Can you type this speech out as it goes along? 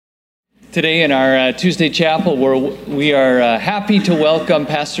Today in our Tuesday chapel, we are happy to welcome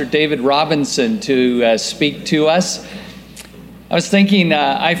Pastor David Robinson to speak to us. I was thinking,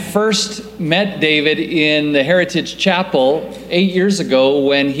 I first met David in the Heritage Chapel 8 years ago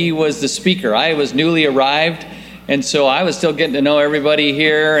when he was the speaker. I was newly arrived, and so I was still getting to know everybody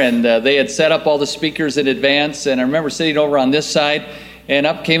here, and they had set up all the speakers in advance, and I remember sitting over on this side, and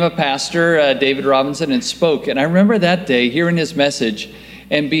up came a pastor, David Robinson, and spoke. And I remember that day hearing his message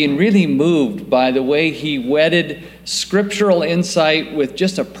and being really moved by the way he wedded scriptural insight with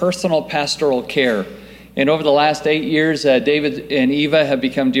just a personal pastoral care. And over the last 8 years, David and Eva have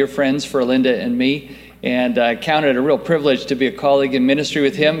become dear friends for Linda and me, and I count it a real privilege to be a colleague in ministry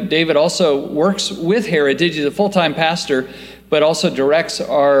with him. David also works with Heritage. He's a full-time pastor, but also directs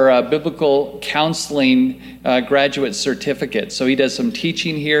our biblical counseling graduate certificate. So he does some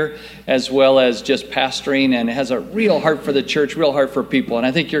teaching here as well as just pastoring, and has a real heart for the church, real heart for people. And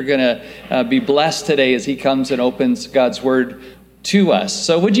I think you're going to be blessed today as he comes and opens God's Word to us.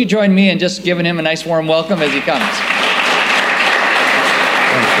 So would you join me in just giving him a nice warm welcome as he comes?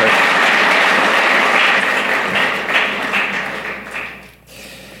 Thanks,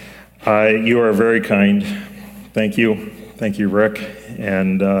 Rick. You are very kind. Thank you. Thank you, Rick.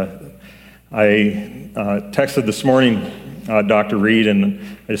 And I texted this morning Dr. Reed,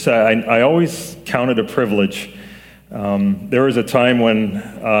 and I said I always count it a privilege. There was a time when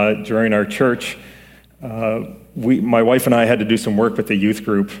during our church, my wife and I had to do some work with the youth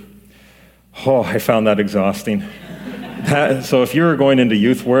group. Oh, I found that exhausting. So if you're going into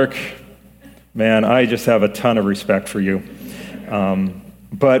youth work, man, I just have a ton of respect for you.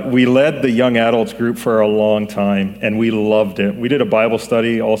 But we led the young adults group for a long time, and we loved it. We did a Bible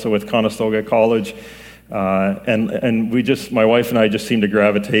study also with Conestoga College, and my wife and I just seemed to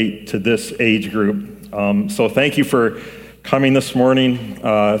gravitate to this age group. So thank you for coming this morning.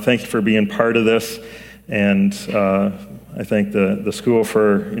 Thank you for being part of this, and I thank the school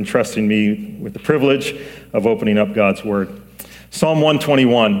for entrusting me with the privilege of opening up God's Word. Psalm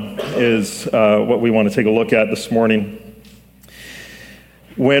 121 is what we want to take a look at this morning.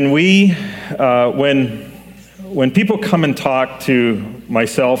 When people come and talk to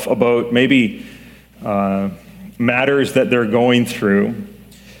myself about maybe matters that they're going through,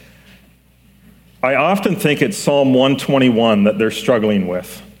 I often think it's Psalm 121 that they're struggling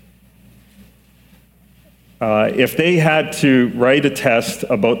with. If they had to write a test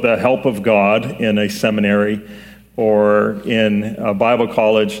about the help of God in a seminary or in a Bible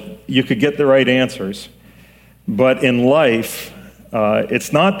college, you could get the right answers. But in life,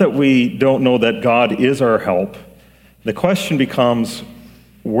 it's not that we don't know that God is our help. The question becomes,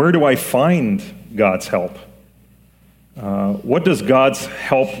 where do I find God's help? What does God's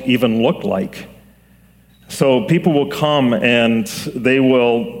help even look like? So people will come and they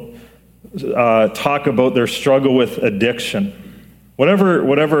will talk about their struggle with addiction,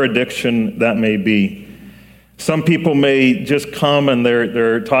 whatever addiction that may be. Some people may just come and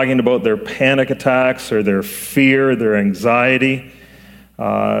they're talking about their panic attacks or their fear, their anxiety.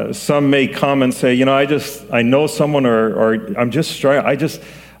 Some may come and say, I know someone, or I'm just struggling.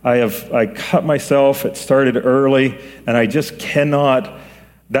 I cut myself. It started early, and I just cannot.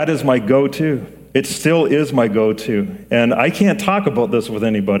 That is my go-to. It still is my go-to, and I can't talk about this with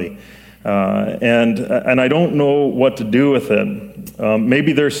anybody. And I don't know what to do with it.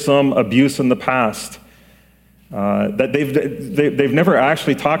 Maybe there's some abuse in the past that they've never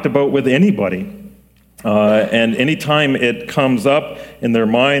actually talked about with anybody. And anytime it comes up in their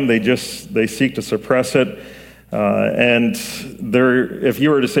mind, they seek to suppress it. And if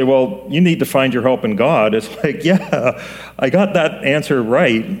you were to say, well, you need to find your help in God, it's like, yeah, I got that answer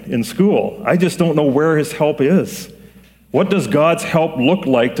right in school. I just don't know where his help is. What does God's help look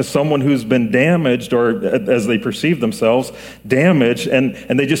like to someone who's been damaged, or as they perceive themselves, damaged, and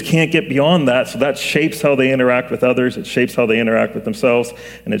they just can't get beyond that? So that shapes how they interact with others, it shapes how they interact with themselves,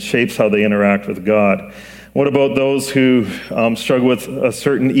 and it shapes how they interact with God. What about those who struggle with a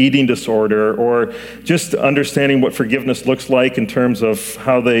certain eating disorder, or just understanding what forgiveness looks like in terms of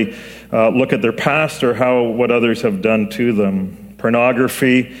how they look at their past or what others have done to them?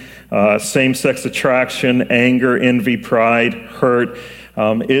 Pornography, same-sex attraction, anger, envy, pride, hurt.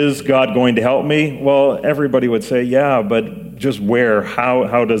 Is God going to help me? Well, everybody would say, yeah, but just where?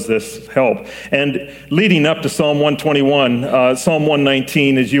 How does this help? And leading up to Psalm 121, Psalm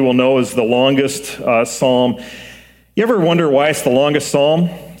 119, as you will know, is the longest psalm. You ever wonder why it's the longest psalm?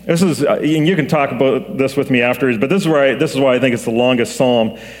 This is, and you can talk about this with me afterwards, but this is why I think it's the longest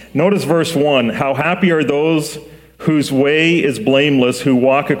psalm. Notice verse 1, how happy are those whose way is blameless, who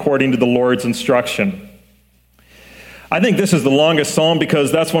walk according to the Lord's instruction. I think this is the longest psalm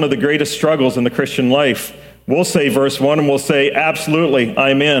because that's one of the greatest struggles in the Christian life. We'll say verse 1 and we'll say, absolutely,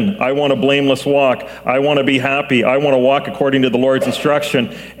 I'm in. I want a blameless walk. I want to be happy. I want to walk according to the Lord's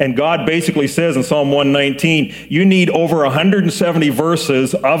instruction. And God basically says in Psalm 119, you need over 170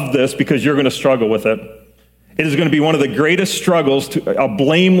 verses of this because you're going to struggle with it. It is going to be one of the greatest struggles, to a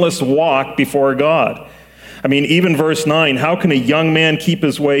blameless walk before God. I mean, even verse 9, how can a young man keep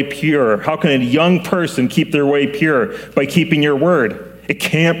his way pure? How can a young person keep their way pure? By keeping your word. It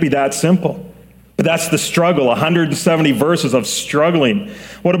can't be that simple. But that's the struggle, 170 verses of struggling.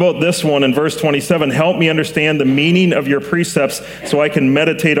 What about this one in verse 27? Help me understand the meaning of your precepts so I can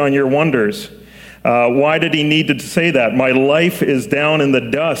meditate on your wonders. Why did he need to say that? My life is down in the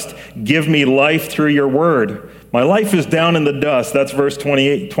dust. Give me life through your word. My life is down in the dust. That's verse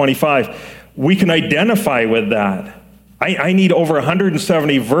 25. We can identify with that. I need over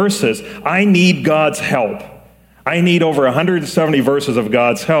 170 verses. I need God's help. I need over 170 verses of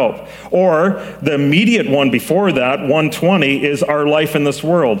God's help. Or the immediate one before that, 120, is our life in this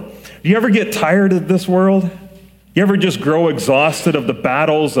world. Do you ever get tired of this world? You ever just grow exhausted of the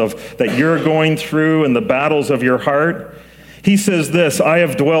battles that you're going through and the battles of your heart? He says this, I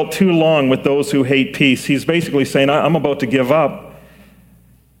have dwelt too long with those who hate peace. He's basically saying, I'm about to give up.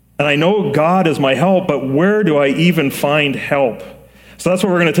 And I know God is my help, but where do I even find help? So that's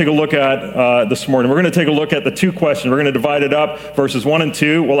what we're going to take a look at this morning. We're going to take a look at the two questions. We're going to divide it up, verses 1 and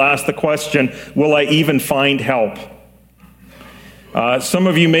 2. We'll ask the question, will I even find help? Some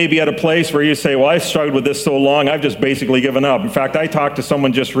of you may be at a place where you say, well, I've struggled with this so long, I've just basically given up. In fact, I talked to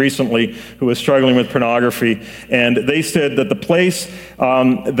someone just recently who was struggling with pornography, and they said that the place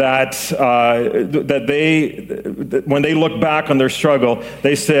that when they look back on their struggle,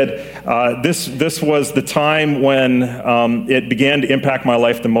 they said, this was the time when it began to impact my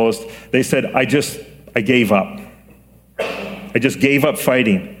life the most. They said, I gave up. I just gave up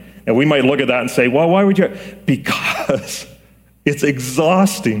fighting. And we might look at that and say, well, why would you? Because it's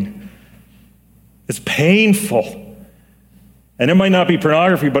exhausting. It's painful. And it might not be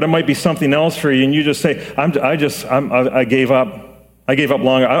pornography, but it might be something else for you. And you just say, I gave up. I gave up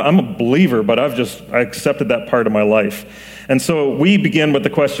long. I'm a believer, but I accepted that part of my life. And so we begin with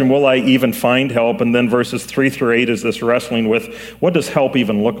the question, will I even find help? And then verses 3 through 8 is this wrestling with, what does help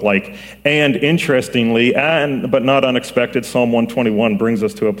even look like? And interestingly, but not unexpected, Psalm 121 brings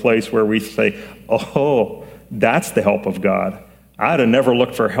us to a place where we say, oh, that's the help of God. I'd have never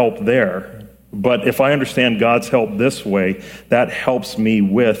looked for help there. But if I understand God's help this way, that helps me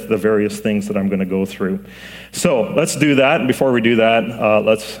with the various things that I'm going to go through. So let's do that. And before we do that,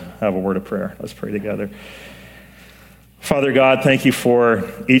 let's have a word of prayer. Let's pray together. Father God, thank you for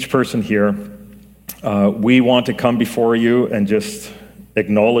each person here. We want to come before you and just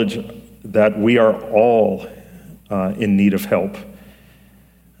acknowledge that we are all in need of help.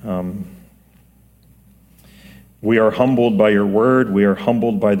 We are humbled by your word. We are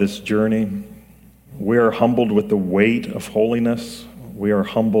humbled by this journey. We are humbled with the weight of holiness. We are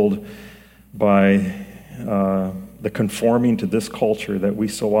humbled by the conforming to this culture that we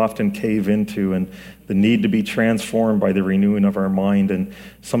so often cave into, and the need to be transformed by the renewing of our mind. And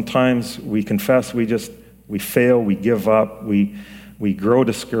sometimes we confess we fail, we give up, we grow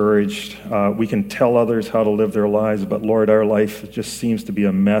discouraged. We can tell others how to live their lives, but Lord, our life just seems to be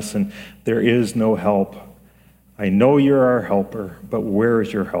a mess, and there is no help. I know you're our helper, but where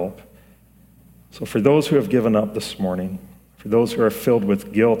is your help? So for those who have given up this morning, for those who are filled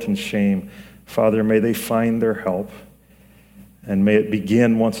with guilt and shame, Father, may they find their help, and may it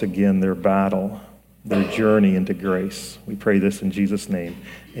begin once again their battle, their journey into grace. We pray this in Jesus' name.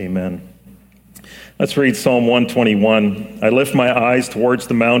 Amen. Let's read Psalm 121. I lift my eyes towards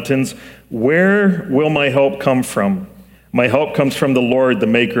the mountains. Where will my help come from? My help comes from the Lord, the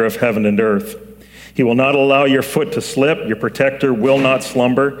maker of heaven and earth. He will not allow your foot to slip. Your protector will not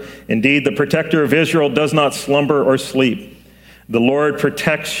slumber. Indeed, the protector of Israel does not slumber or sleep. The Lord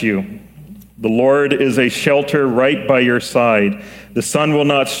protects you. The Lord is a shelter right by your side. The sun will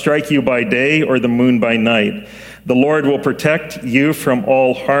not strike you by day or the moon by night. The Lord will protect you from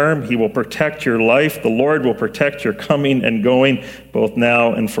all harm. He will protect your life. The Lord will protect your coming and going, both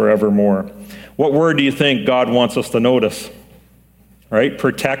now and forevermore. What word do you think God wants us to notice? Right?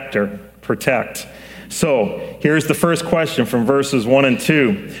 Protector. Protect. So here's the first question from verses 1 and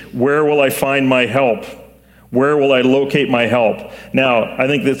 2. Where will I find my help? Where will I locate my help? Now, I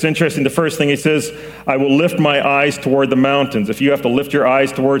think that's interesting. The first thing he says, I will lift my eyes toward the mountains. If you have to lift your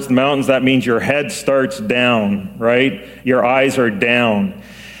eyes towards the mountains, that means your head starts down, right? Your eyes are down.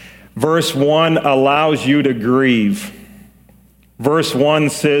 Verse 1 allows you to grieve. Verse 1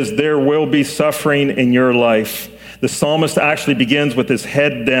 says, there will be suffering in your life. The psalmist actually begins with his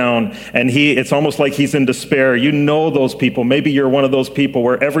head down, and it's almost like he's in despair. You know those people. Maybe you're one of those people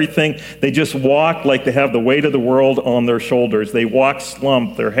where they just walk like they have the weight of the world on their shoulders. They walk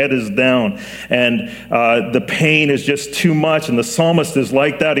slumped, their head is down, and the pain is just too much. And the psalmist is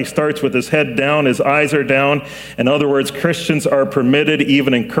like that. He starts with his head down, his eyes are down. In other words, Christians are permitted,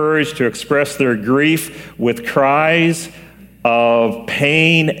 even encouraged, to express their grief with cries of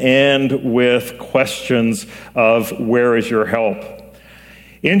pain and with questions of where is your help.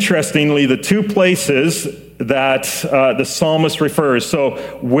 Interestingly, the two places that the psalmist refers, so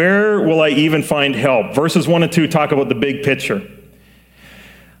where will I even find help? Verses 1 and 2 talk about the big picture.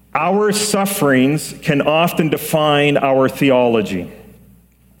 Our sufferings can often define our theology.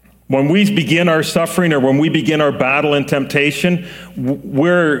 When we begin our suffering or when we begin our battle and temptation,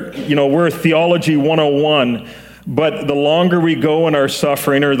 we're theology 101. But the longer we go in our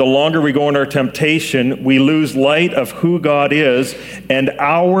suffering or the longer we go in our temptation, we lose light of who God is, and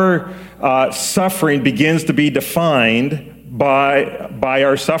our suffering begins to be defined by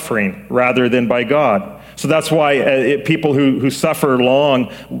our suffering rather than by God. So that's why people who suffer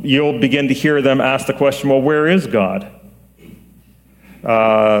long, you'll begin to hear them ask the question, well, where is God?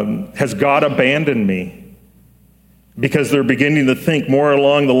 Has God abandoned me? Because they're beginning to think more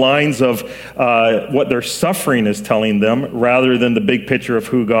along the lines of what their suffering is telling them rather than the big picture of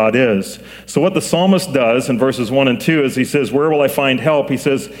who God is. So what the psalmist does in verses 1 and 2 is he says, where will I find help? He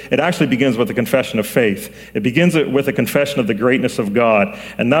says, it actually begins with a confession of faith. It begins with a confession of the greatness of God.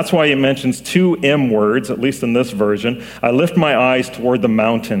 And that's why he mentions two M words, at least in this version. I lift my eyes toward the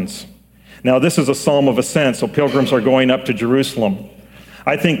mountains. Now this is a psalm of ascent, so pilgrims are going up to Jerusalem.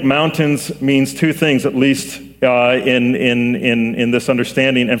 I think mountains means two things, at least in this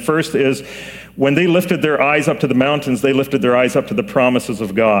understanding. And first is, when they lifted their eyes up to the mountains, they lifted their eyes up to the promises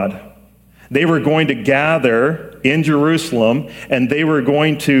of God. They were going to gather in Jerusalem, and they were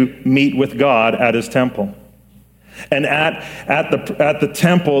going to meet with God at his temple. And at the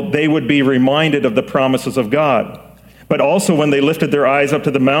temple, they would be reminded of the promises of God. But also when they lifted their eyes up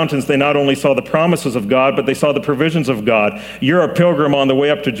to the mountains, they not only saw the promises of God, but they saw the provisions of God. You're a pilgrim on the way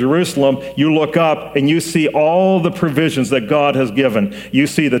up to Jerusalem. You look up and you see all the provisions that God has given. You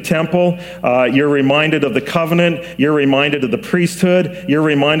see the temple. You're reminded of the covenant. You're reminded of the priesthood. You're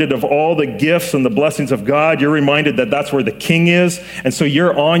reminded of all the gifts and the blessings of God. You're reminded that that's where the king is. And so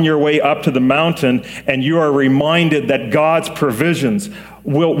you're on your way up to the mountain, and you are reminded that God's provisions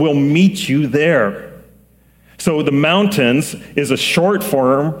will meet you there. So the mountains is a short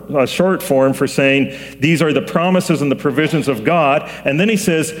form for saying these are the promises and the provisions of God. And then he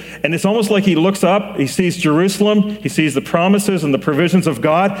says, and it's almost like he looks up, he sees Jerusalem, he sees the promises and the provisions of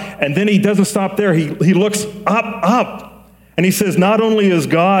God, and then he doesn't stop there. He looks up. And he says, not only is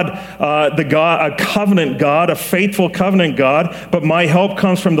God a covenant God, a faithful covenant God, but my help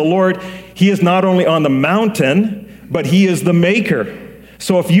comes from the Lord. He is not only on the mountain, but he is the maker.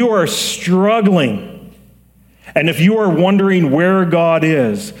 So if you are struggling, and if you are wondering where God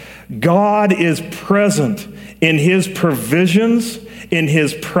is present in his provisions, in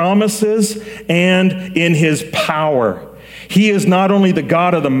his promises, and in his power. He is not only the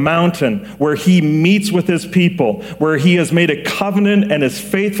God of the mountain, where he meets with his people, where he has made a covenant and is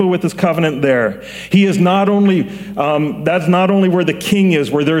faithful with his covenant there. He is not only, that's not only where the king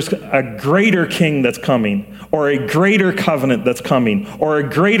is, where there's a greater king that's coming, or a greater covenant that's coming, or a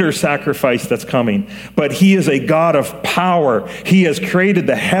greater sacrifice that's coming, but he is a God of power. He has created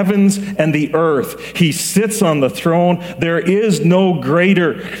the heavens and the earth. He sits on the throne. There is no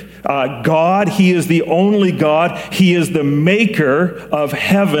greater God. He is the only God. He is the maker of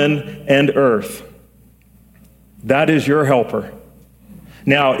heaven and earth. That is your helper.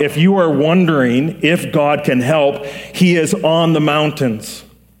 Now, if you are wondering if God can help, he is on the mountains.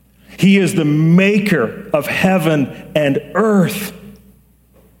 He is the maker of heaven and earth.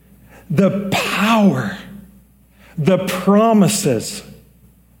 The power, the promises,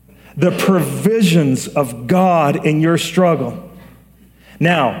 the provisions of God in your struggle.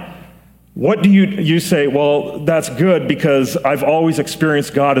 Now, what do you say? Well, that's good because I've always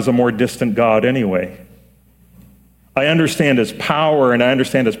experienced God as a more distant God anyway. I understand his power and I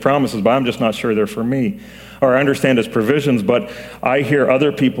understand his promises, but I'm just not sure they're for me. Or I understand his provisions, but I hear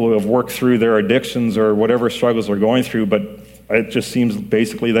other people who have worked through their addictions or whatever struggles they're going through, but it just seems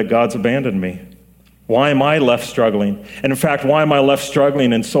basically that God's abandoned me. Why am I left struggling? And in fact, why am I left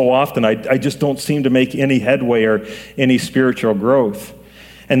struggling? And so often I just don't seem to make any headway or any spiritual growth.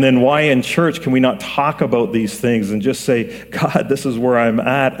 And then why in church can we not talk about these things and just say, God, this is where I'm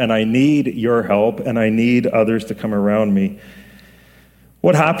at and I need your help and I need others to come around me?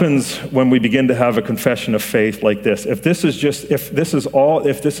 What happens when we begin to have a confession of faith like this? If this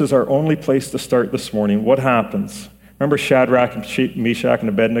is our only place to start this morning, what happens? Remember Shadrach, Meshach, and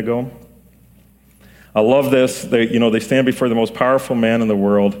Abednego? I love this. They stand before the most powerful man in the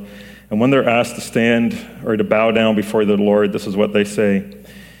world, and when they're asked to stand or to bow down before the Lord, this is what they say.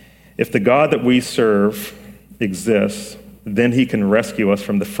 If the God that we serve exists, then he can rescue us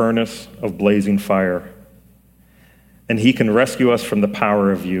from the furnace of blazing fire. And he can rescue us from the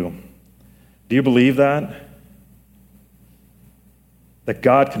power of you. Do you believe that? That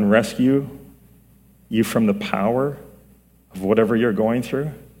God can rescue you from the power of whatever you're going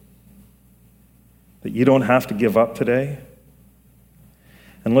through? That you don't have to give up today?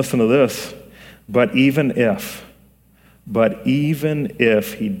 And listen to this, but even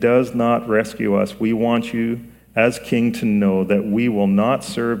if he does not rescue us, we want you as king to know that we will not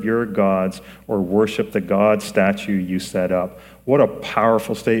serve your gods or worship the God statue you set up. What a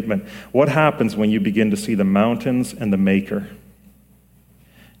powerful statement. What happens when you begin to see the mountains and the maker?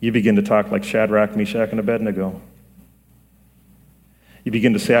 You begin to talk like Shadrach, Meshach, and Abednego. You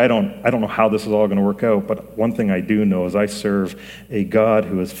begin to say, I don't know how this is all going to work out, but one thing I do know is I serve a God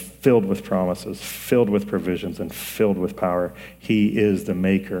who is filled with promises, filled with provisions, and filled with power. He is the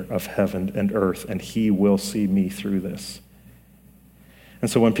maker of heaven and earth, and he will see me through this. And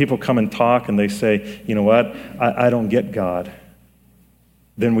so when people come and talk and they say, you know what, I don't get God,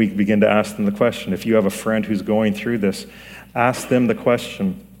 then we begin to ask them the question. If you have a friend who's going through this, ask them the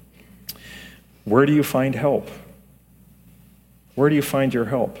question, where do you find help? Where do you find your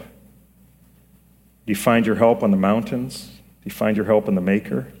help? Do you find your help on the mountains? Do you find your help in the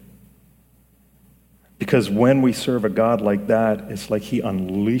Maker? Because when we serve a God like that, it's like he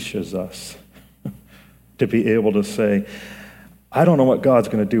unleashes us to be able to say, I don't know what God's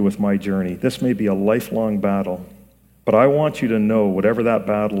going to do with my journey. This may be a lifelong battle, but I want you to know, whatever that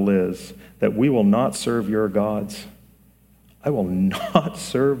battle is, that we will not serve your gods. I will not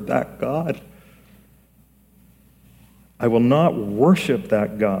serve that God. I will not worship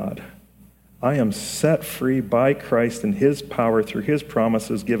that God. I am set free by Christ and his power through his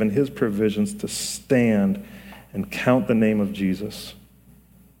promises, given his provisions to stand and count the name of Jesus.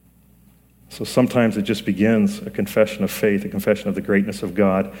 So sometimes it just begins a confession of faith, a confession of the greatness of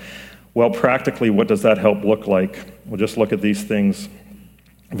God. Well, practically, what does that help look like? We'll just look at these things,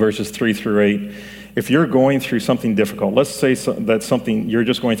 verses 3 through 8. If you're going through something difficult, let's say you're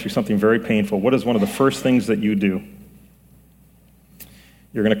just going through something very painful, what is one of the first things that you do?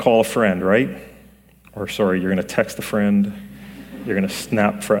 You're going to call a friend, right? You're going to text a friend. You're going to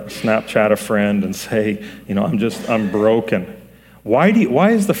Snapchat a friend and say, I'm broken. Why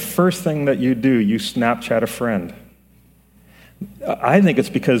is the first thing that you do, you Snapchat a friend? I think it's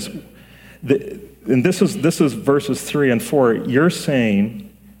because, and this is verses 3 and 4, you're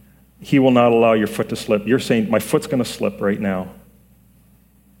saying he will not allow your foot to slip. You're saying, my foot's going to slip right now.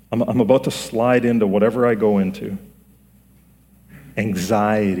 I'm about to slide into whatever I go into.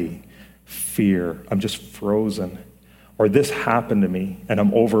 Anxiety, fear, I'm just frozen. Or this happened to me and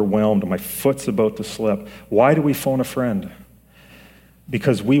I'm overwhelmed and my foot's about to slip. Why do we phone a friend?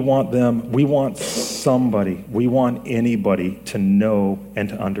 Because we want somebody, we want anybody to know and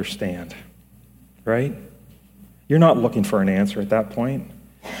to understand, right? You're not looking for an answer at that point.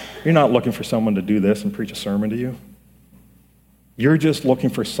 You're not looking for someone to do this and preach a sermon to you. You're just looking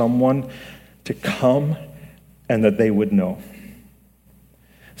for someone to come and that they would know.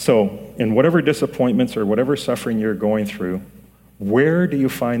 So, in whatever disappointments or whatever suffering you're going through, where do you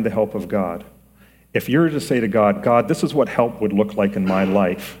find the help of God? If you were to say to God, God, this is what help would look like in my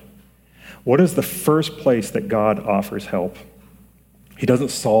life, what is the first place that God offers help? He doesn't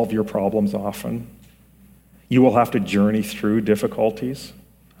solve your problems often. You will have to journey through difficulties.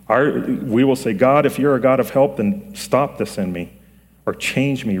 We will say, God, if you're a God of help, then stop this in me or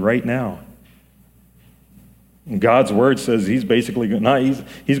change me right now. And God's word says he's basically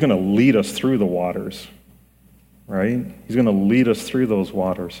he's going to lead us through the waters, right? He's going to lead us through those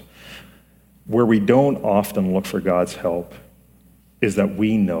waters. Where we don't often look for God's help is that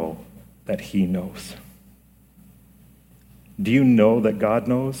we know that he knows. Do you know that God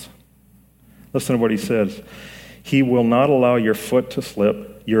knows? Listen to what he says. He will not allow your foot to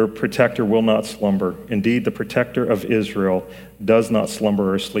slip. Your protector will not slumber. Indeed, the protector of Israel does not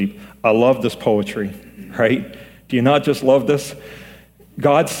slumber or sleep. I love this poetry, right? Do you not just love this?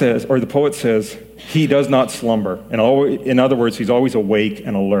 God says, or the poet says, he does not slumber. And in other words, he's always awake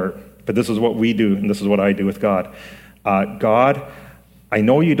and alert. But this is what we do, and this is what I do with God. God, I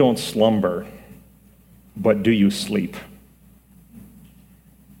know you don't slumber, but do you sleep?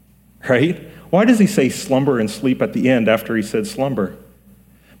 Right? Why does he say slumber and sleep at the end after he said slumber?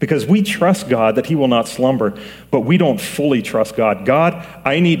 Because we trust God that he will not slumber, but we don't fully trust God. God,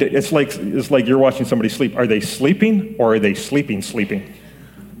 I need to, it's like you're watching somebody sleep. Are they sleeping or are they sleeping?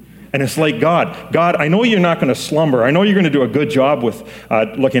 And it's like, God, I know you're not going to slumber. I know you're going to do a good job with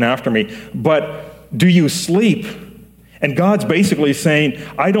looking after me, but do you sleep? And God's basically saying,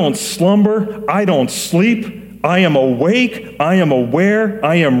 I don't slumber, I don't sleep, I am awake, I am aware,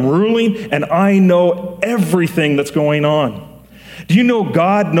 I am ruling, and I know everything that's going on. Do you know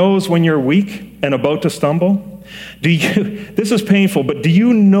God knows when you're weak and about to stumble? This is painful, but do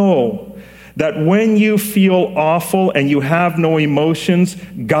you know that when you feel awful and you have no emotions,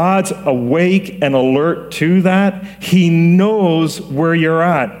 God's awake and alert to that? He knows where you're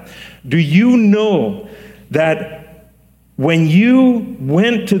at. Do you know that when you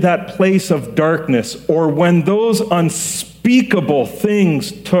went to that place of darkness, or when those unspeakable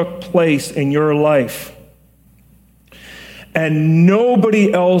things took place in your life, and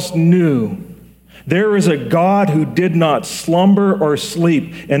nobody else knew, there is a God who did not slumber or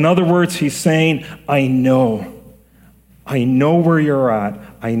sleep? In other words, he's saying, I know where you're at.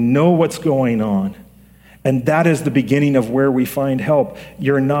 I know what's going on. And that is the beginning of where we find help.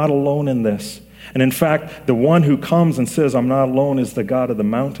 You're not alone in this. And in fact, the one who comes and says, I'm not alone, is the God of the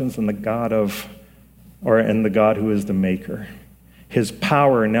mountains and the God who is the maker. His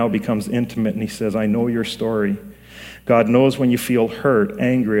power now becomes intimate, and he says, I know your story. God knows when you feel hurt,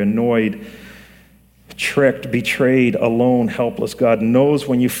 angry, annoyed, tricked, betrayed, alone, helpless. God knows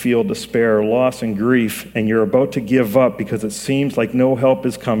when you feel despair, loss, and grief, and you're about to give up because it seems like no help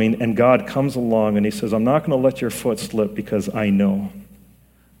is coming, and God comes along and he says, I'm not going to let your foot slip because I know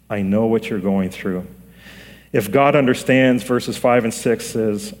what you're going through. If God understands, verses 5 and 6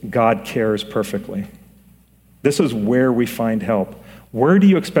 says, God cares perfectly. This is where we find help. Where do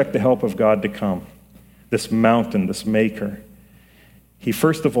you expect the help of God to come? This mountain, this maker. He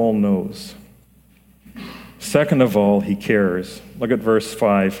first of all knows. Second of all, he cares. Look at verse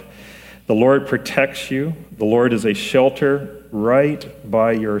 5. The Lord protects you. The Lord is a shelter right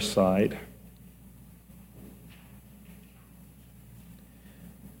by your side.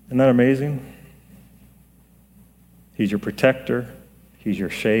 Isn't that amazing? He's your protector. He's your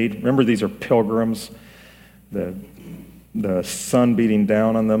shade. Remember, these are pilgrims. The sun beating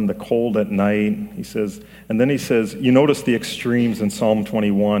down on them, the cold at night, he says. And then he says, you notice the extremes in Psalm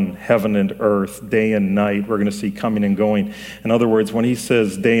 21, heaven and earth, day and night, we're going to see coming and going. In other words, when he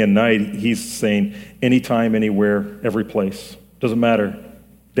says day and night, he's saying anytime, anywhere, every place. Doesn't matter.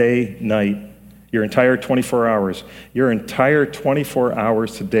 Day, night, your entire 24 hours. Your entire 24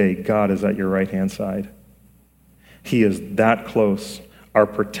 hours today, God is at your right-hand side. He is that close. Our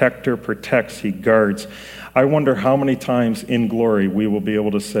protector protects, he guards. I wonder how many times in glory we will be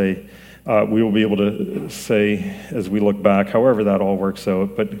able to say, as we look back, however that all works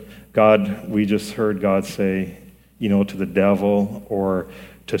out, but God, we just heard God say, to the devil or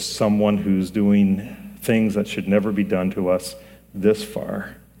to someone who's doing things that should never be done to us, this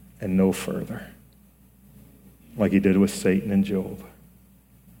far and no further, like he did with Satan and Job.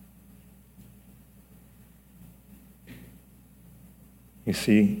 You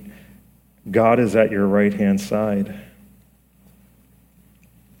see, God is at your right-hand side.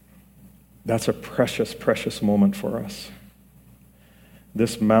 That's a precious, precious moment for us.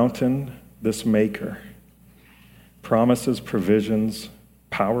 This mountain, this maker, promises, provisions,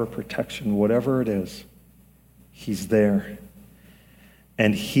 power, protection, whatever it is, he's there.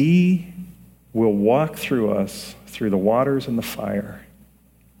 And he will walk through us, through the waters and the fire,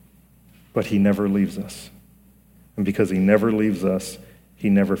 but he never leaves us. And because he never leaves us, he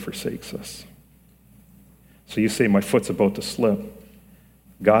never forsakes us. So you say, my foot's about to slip.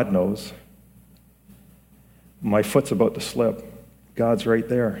 God knows. My foot's about to slip. God's right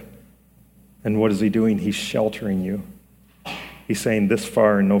there. And what is he doing? He's sheltering you. He's saying this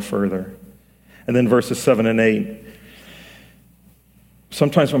far and no further. And then verses 7 and 8.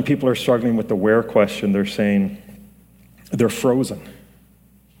 Sometimes when people are struggling with the where question, they're saying they're frozen.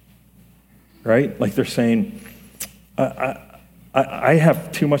 Right? Like they're saying, I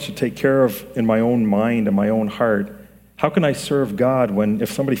have too much to take care of in my own mind and my own heart. How can I serve God when, if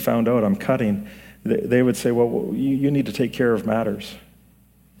somebody found out I'm cutting, they would say, well, you need to take care of matters.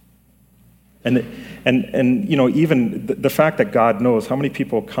 And even the fact that God knows, how many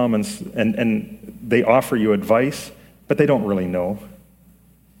people come and they offer you advice, but they don't really know.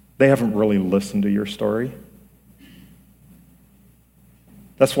 They haven't really listened to your story.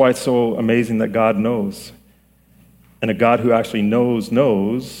 That's why it's so amazing that God knows. And a God who actually knows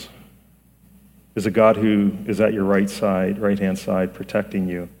is a God who is at your right-hand side, protecting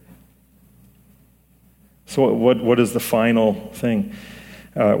you. So what is the final thing?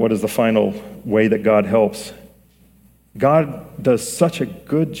 What is the final way that God helps? God does such a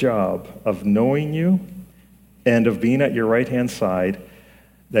good job of knowing you and of being at your right-hand side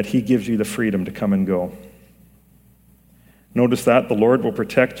that he gives you the freedom to come and go. Notice that the Lord will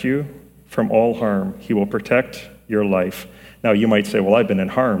protect you from all harm. He will protect your life. Now, you might say, well, I've been in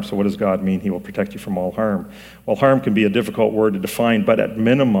harm, so what does God mean he will protect you from all harm? Well, harm can be a difficult word to define, but at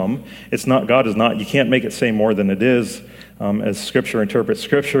minimum, you can't make it say more than it is, as Scripture interprets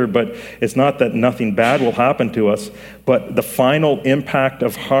Scripture, but it's not that nothing bad will happen to us, but the final impact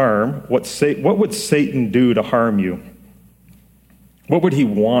of harm, what would Satan do to harm you? What would he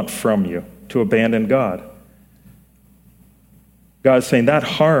want from you? To abandon God? God's saying that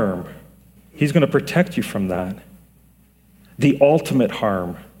harm, he's going to protect you from that. The ultimate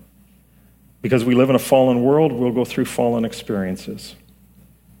harm. Because we live in a fallen world, we'll go through fallen experiences.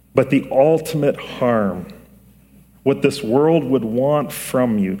 But the ultimate harm, what this world would want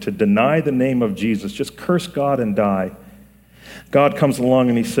from you, to deny the name of Jesus, just curse God and die. God comes along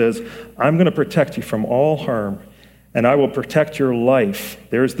and he says, I'm going to protect you from all harm, and I will protect your life.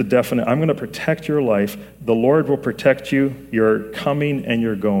 There's the definite. I'm going to protect your life. The Lord will protect you, your coming and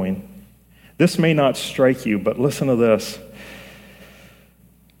your going. This may not strike you, but listen to this.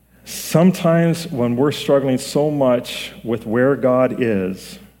 Sometimes when we're struggling so much with where God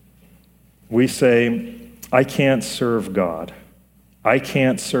is, we say, I can't serve God. I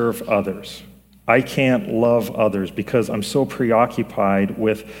can't serve others. I can't love others because I'm so preoccupied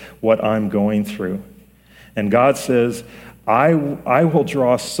with what I'm going through. And God says, I will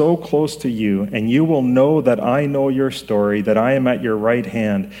draw so close to you, and you will know that I know your story, that I am at your right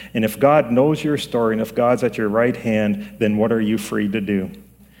hand. And if God knows your story, and if God's at your right hand, then what are you free to do?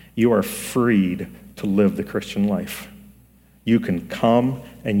 You are freed to live the Christian life. You can come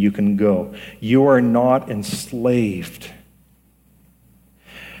and you can go. You are not enslaved.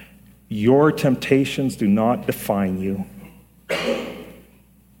 Your temptations do not define you.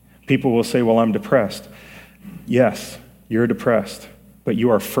 People will say, well, I'm depressed. Yes, you're depressed, but you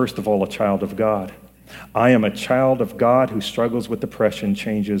are first of all a child of God. I am a child of God who struggles with depression,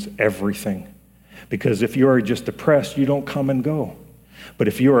 changes everything. Because if you are just depressed, you don't come and go. But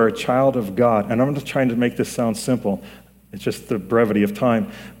if you are a child of God, and I'm just trying to make this sound simple, it's just the brevity of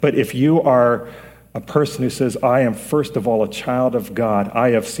time, but if you are a person who says, I am first of all a child of God, I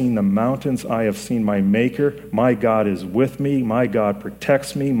have seen the mountains, I have seen my Maker, my God is with me, my God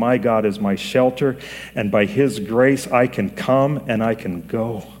protects me, my God is my shelter, and by his grace I can come and I can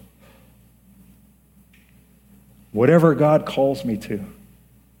go. Whatever God calls me to,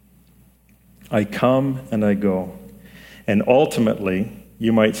 I come and I go. And ultimately,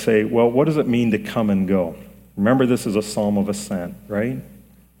 you might say, well, what does it mean to come and go? Remember, this is a psalm of ascent, right?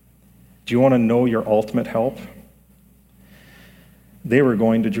 Do you want to know your ultimate help? They were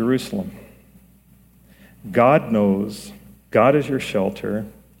going to Jerusalem. God knows, God is your shelter.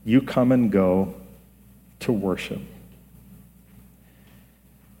 You come and go to worship.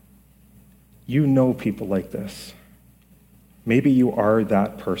 You know people like this. Maybe you are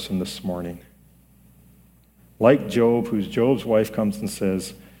that person this morning. Like Job, Job's wife comes and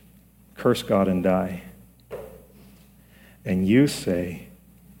says, curse God and die. And you say,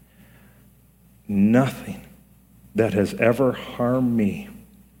 nothing that has ever harmed me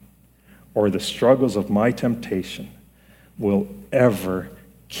or the struggles of my temptation will ever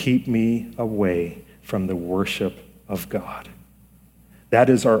keep me away from the worship of God. That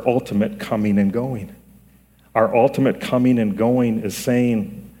is our ultimate coming and going. Our ultimate coming and going is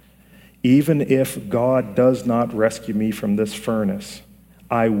saying, even if God does not rescue me from this furnace,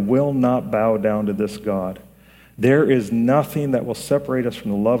 I will not bow down to this God. There is nothing that will separate us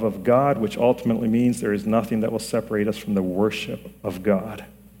from the love of God, which ultimately means there is nothing that will separate us from the worship of God.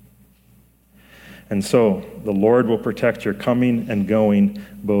 And so, the Lord will protect your coming and going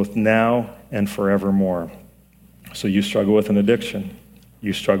both now and forevermore. So you struggle with an addiction.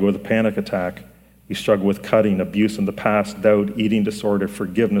 You struggle with a panic attack. You struggle with cutting, abuse in the past, doubt, eating disorder,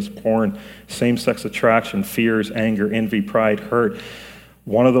 forgiveness, porn, same-sex attraction, fears, anger, envy, pride, hurt.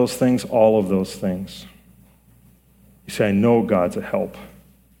 One of those things, all of those things. You say, I know God's a help,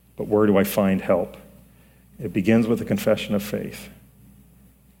 but where do I find help? It begins with a confession of faith.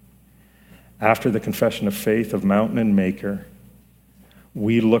 After the confession of faith of Mountain and Maker,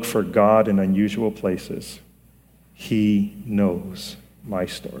 we look for God in unusual places. He knows my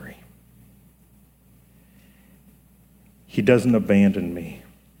story. He doesn't abandon me.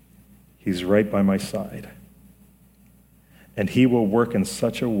 He's right by my side. And he will work in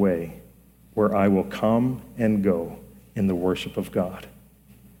such a way where I will come and go in the worship of God.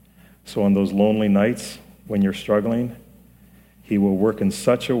 So on those lonely nights when you're struggling, he will work in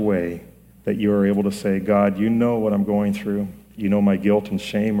such a way that you are able to say, God, you know what I'm going through. You know my guilt and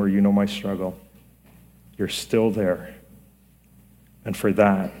shame, or you know my struggle. You're still there. And for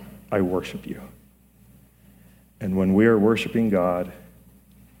that, I worship you. And when we are worshiping God,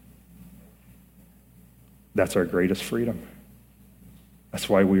 that's our greatest freedom. That's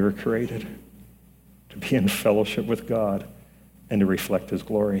why we were created, to be in fellowship with God and to reflect his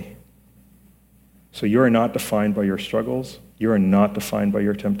glory. So you are not defined by your struggles. You are not defined by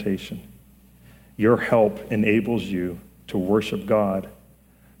your temptation. Your help enables you to worship God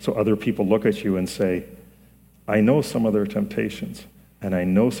so other people look at you and say, I know some of their temptations, and I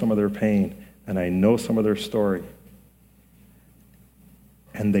know some of their pain, and I know some of their story.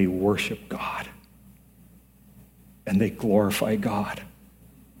 And they worship God. And they glorify God.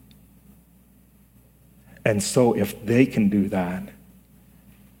 And so if they can do that,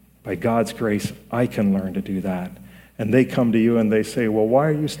 by God's grace, I can learn to do that. And they come to you and they say, well, why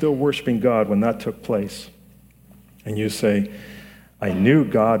are you still worshiping God when that took place? And you say, I knew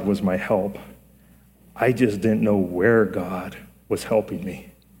God was my help. I just didn't know where God was helping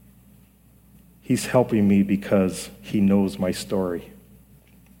me. He's helping me because he knows my story.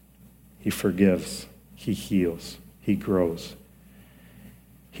 He forgives. He heals. He grows.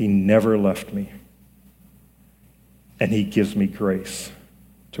 He never left me. And he gives me grace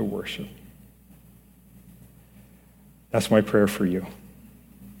to worship. That's my prayer for you,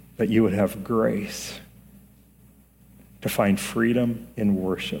 that you would have grace to find freedom in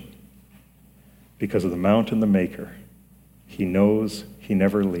worship because of the mountain, the maker. He knows he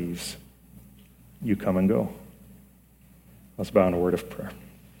never leaves. You come and go. Let's bow in a word of prayer.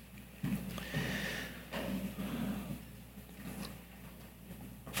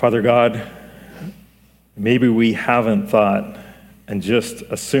 Father God, maybe we haven't thought and just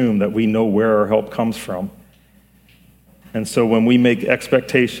assumed that we know where our help comes from. And so when we make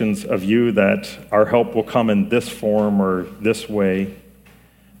expectations of you that our help will come in this form or this way,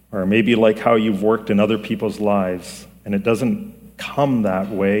 or maybe like how you've worked in other people's lives, and it doesn't come that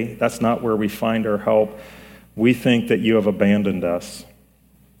way, that's not where we find our help, we think that you have abandoned us.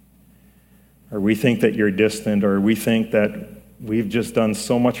 Or we think that you're distant, or we think that we've just done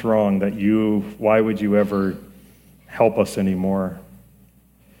so much wrong that why would you ever help us anymore?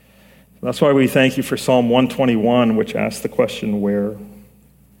 That's why we thank you for Psalm 121, which asks the question, where?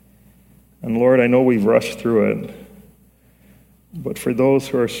 And Lord, I know we've rushed through it, but for those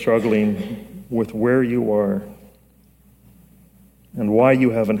who are struggling with where you are and why you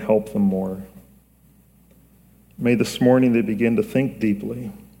haven't helped them more, may this morning they begin to think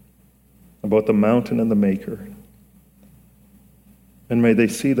deeply about the mountain and the maker. And may they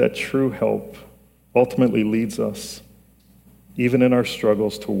see that true help ultimately leads us, even in our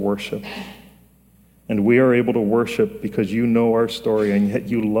struggles, to worship. And we are able to worship because you know our story, and yet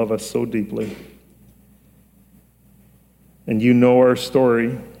you love us so deeply. And you know our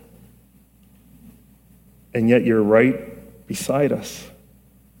story, and yet you're right beside us.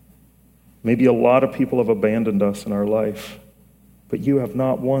 Maybe a lot of people have abandoned us in our life, but you have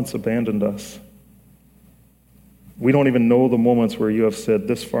not once abandoned us. We don't even know the moments where you have said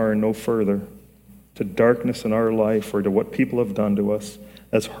this far and no further, to darkness in our life or to what people have done to us,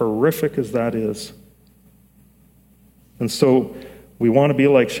 as horrific as that is. And so we want to be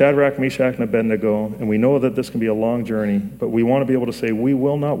like Shadrach, Meshach, and Abednego, and we know that this can be a long journey, but we want to be able to say, we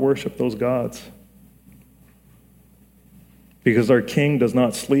will not worship those gods. Because our King does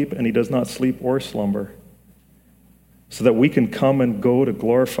not sleep, and he does not sleep or slumber, so that we can come and go to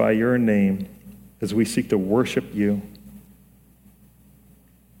glorify your name as we seek to worship you.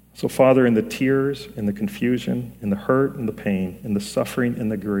 So, Father, in the tears, in the confusion, in the hurt and the pain, in the suffering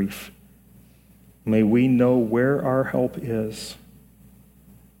and the grief, may we know where our help is.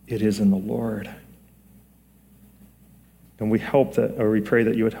 It is in the Lord. And we pray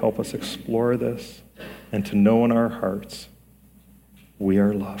that you would help us explore this and to know in our hearts we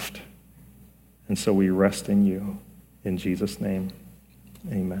are loved. And so we rest in you. In Jesus' name,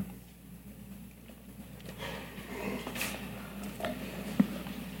 amen.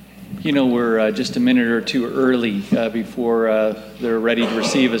 You know, we're just a minute or two early before they're ready to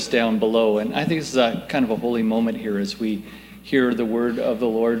receive us down below. And I think this is a kind of a holy moment here as we hear the word of the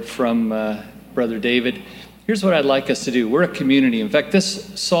Lord from Brother David. Here's what I'd like us to do. We're a community. In fact,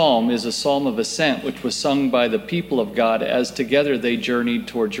 this psalm is a psalm of ascent, which was sung by the people of God as together they journeyed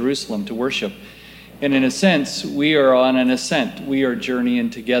toward Jerusalem to worship. And in a sense, we are on an ascent. We are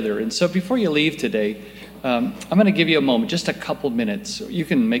journeying together. And so before you leave today, I'm going to give you a moment, just a couple minutes. You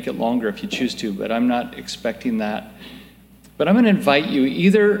can make it longer if you choose to, but I'm not expecting that. But I'm going to invite you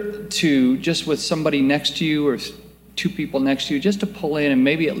either to, just with somebody next to you or two people next to you just to pull in, and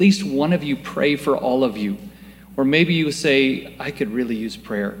maybe at least one of you pray for all of you. Or maybe you say, I could really use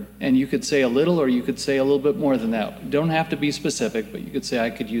prayer. And you could say a little, or you could say a little bit more than that. Don't have to be specific, but you could say, I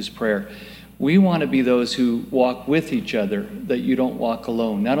could use prayer. We want to be those who walk with each other, that you don't walk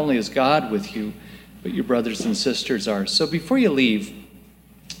alone. Not only is God with you, but your brothers and sisters are. So before you leave,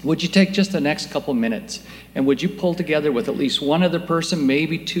 would you take just the next couple minutes, and would you pull together with at least one other person,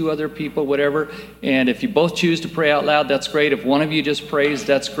 maybe two other people, whatever, and if you both choose to pray out loud, that's great. If one of you just prays,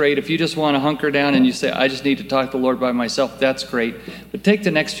 that's great. If you just want to hunker down and you say, I just need to talk to the Lord by myself, that's great. But take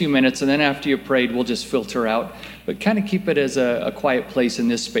the next few minutes, and then after you prayed, we'll just filter out. But kind of keep it as a quiet place in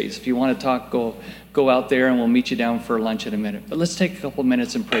this space. If you want to talk, go out there, and we'll meet you down for lunch in a minute. But let's take a couple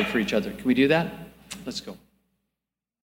minutes and pray for each other. Can we do that? Let's go.